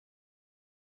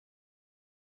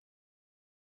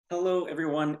Hello,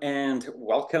 everyone, and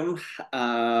welcome.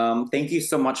 Thank you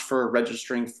so much for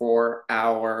registering for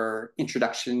our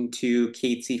introduction to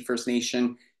Katzie First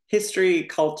Nation history,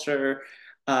 culture,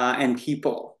 and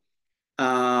people.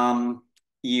 Um,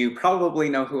 you probably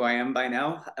know who I am by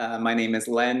now. My name is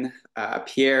Len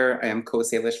Pierre. I am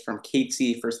Coast Salish from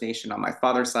Katzie First Nation on my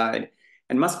father's side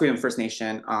and Musqueam First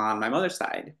Nation on my mother's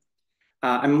side.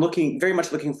 I'm very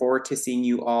much looking forward to seeing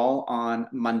you all on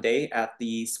Monday at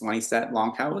the Swanisette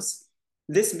Longhouse.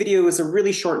 This video is a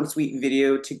really short and sweet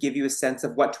video to give you a sense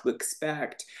of what to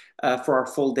expect for our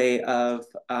full day of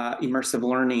immersive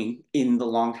learning in the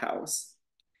Longhouse.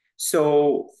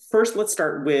 So first, let's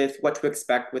start with what to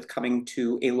expect with coming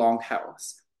to a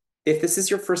Longhouse. If this is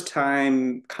your first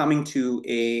time coming to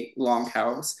a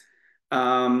Longhouse,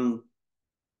 um,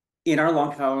 in our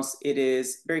longhouse, it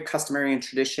is very customary and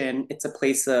tradition. It's a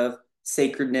place of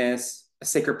sacredness, a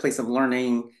sacred place of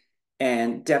learning,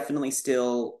 and definitely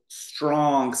still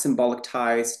strong symbolic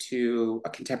ties to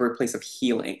a contemporary place of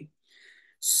healing.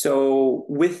 So,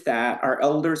 with that, our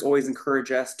elders always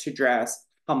encourage us to dress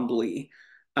humbly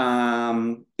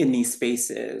in these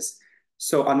spaces.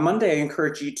 So, on Monday, I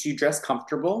encourage you to dress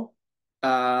comfortable.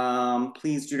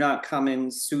 Please do not come in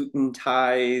suit and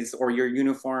ties or your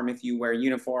uniform if you wear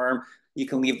uniform. You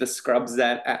can leave the scrubs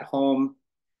at home.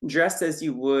 Dress as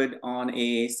you would on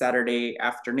a Saturday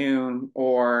afternoon,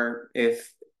 or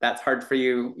if that's hard for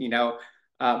you,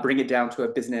 bring it down to a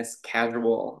business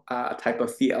casual type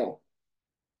of feel.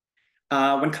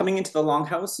 When coming into the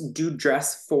longhouse, do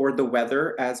dress for the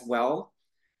weather as well.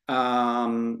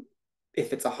 Um,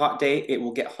 if it's a hot day, it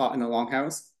will get hot in the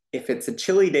longhouse. If it's a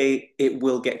chilly day, it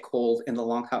will get cold in the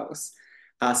longhouse.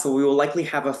 So we will likely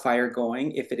have a fire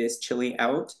going if it is chilly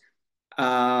out.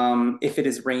 If it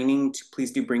is raining,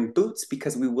 please do bring boots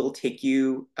because we will take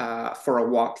you for a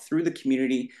walk through the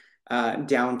community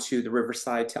down to the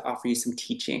riverside to offer you some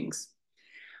teachings.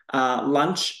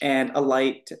 Lunch and a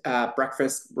light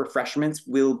breakfast refreshments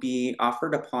will be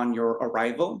offered upon your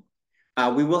arrival.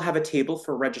 We will have a table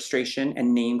for registration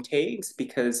and name tags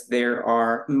because there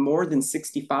are more than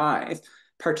 65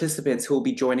 participants who will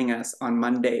be joining us on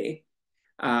Monday.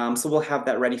 So we'll have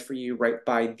that ready for you right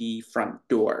by the front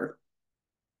door.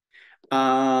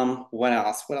 What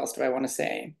else? What else do I want to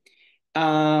say?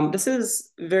 This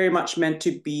is very much meant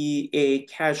to be a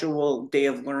casual day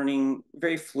of learning,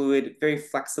 very fluid, very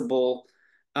flexible.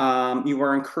 You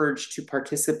are encouraged to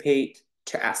participate,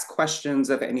 to ask questions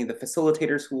of any of the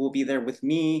facilitators who will be there with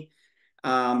me.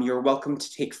 You're welcome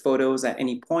to take photos at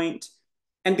any point.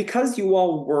 And because you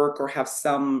all work or have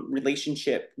some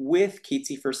relationship with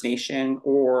Katzie First Nation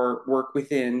or work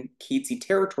within Katzie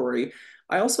territory,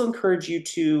 I also encourage you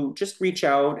to just reach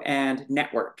out and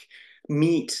network,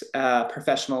 meet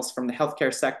professionals from the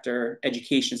healthcare sector,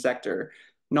 education sector,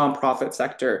 nonprofit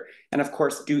sector, and of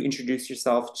course, do introduce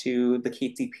yourself to the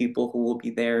Katzie people who will be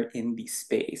there in the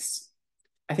space.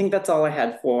 I think that's all I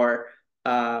had for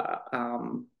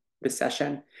this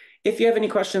session. If you have any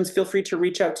questions, feel free to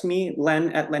reach out to me,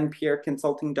 Len at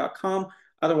lenpierreconsulting.com.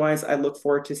 Otherwise, I look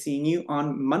forward to seeing you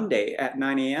on Monday at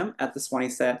 9 a.m. at the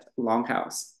Swanisette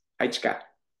Longhouse. Aichka.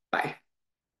 Bye.